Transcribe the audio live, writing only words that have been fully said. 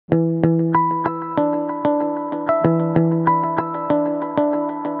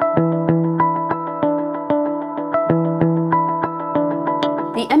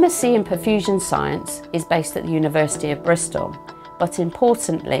MSc in Perfusion Science is based at the University of Bristol, but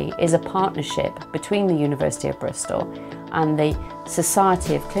importantly is a partnership between the University of Bristol and the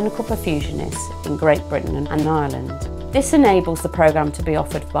Society of Clinical Perfusionists in Great Britain and Ireland. This enables the programme to be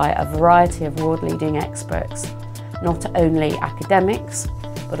offered by a variety of world-leading experts, not only academics,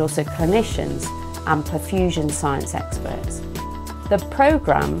 but also clinicians and perfusion science experts. The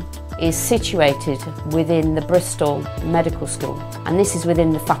programme is situated within the Bristol Medical School, and this is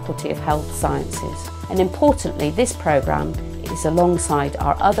within the Faculty of Health Sciences. And importantly, this programme is alongside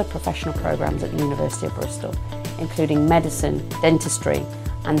our other professional programmes at the University of Bristol, including medicine, dentistry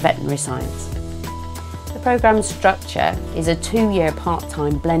and veterinary science. The programme structure is a 2-year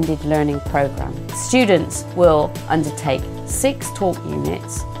part-time blended learning programme. Students will undertake 6 talk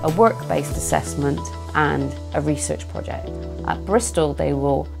units, a work-based assessment and a research project. At Bristol they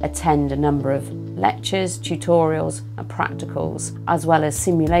will attend a number of lectures, tutorials and practicals, as well as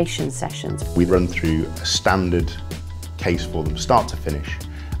simulation sessions. We run through a standard case for them start to finish,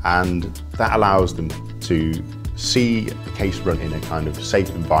 and that allows them to see the case run in a kind of safe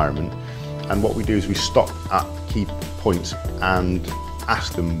environment. And what we do is we stop at key points and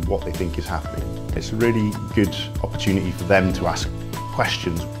ask them what they think is happening. It's a really good opportunity for them to ask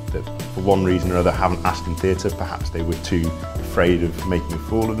questions that for one reason or other haven't asked in theatre. Perhaps they were too afraid of making a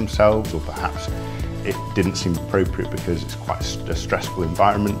fool of themselves, or perhaps it didn't seem appropriate because it's quite a stressful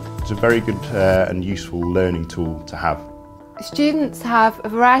environment. It's a very good and useful learning tool to have. Students have a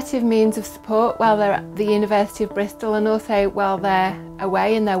variety of means of support while they're at the University of Bristol and also while they're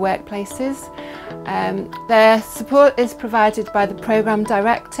away in their workplaces. Their support is provided by the programme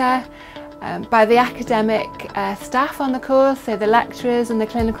director, by the academic staff on the course, so the lecturers and the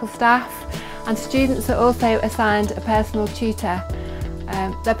clinical staff, and students are also assigned a personal tutor.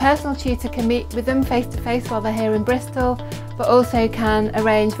 Their personal tutor can meet with them face to face while they're here in Bristol, but also can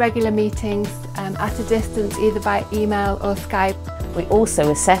arrange regular meetings at a distance, either by email or Skype. We also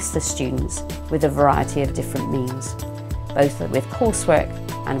assess the students with a variety of different means, both with coursework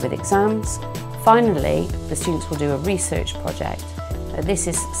and with exams. Finally, the students will do a research project. This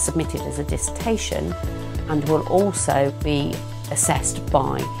is submitted as a dissertation and will also be assessed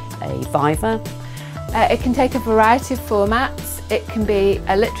by a viva. It can take a variety of formats. It can be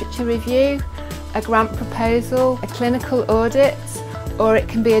a literature review, a grant proposal, a clinical audit, or it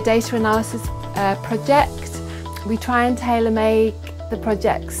can be a data analysis project. We try and tailor-make the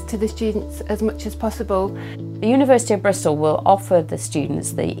projects to the students as much as possible. The University of Bristol will offer the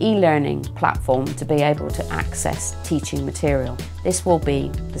students the e-learning platform to be able to access teaching material. This will be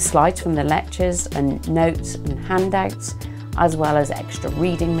the slides from the lectures and notes and handouts, as well as extra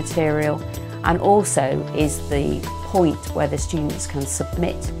reading material, and also is the point where the students can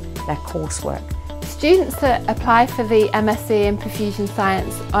submit their coursework. Students that apply for the MSc in Perfusion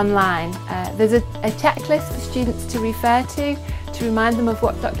Science online, there's a checklist for students to refer to remind them of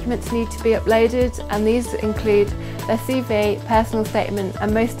what documents need to be uploaded, and these include their CV, personal statement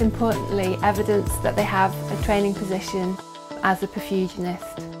and most importantly evidence that they have a training position as a perfusionist.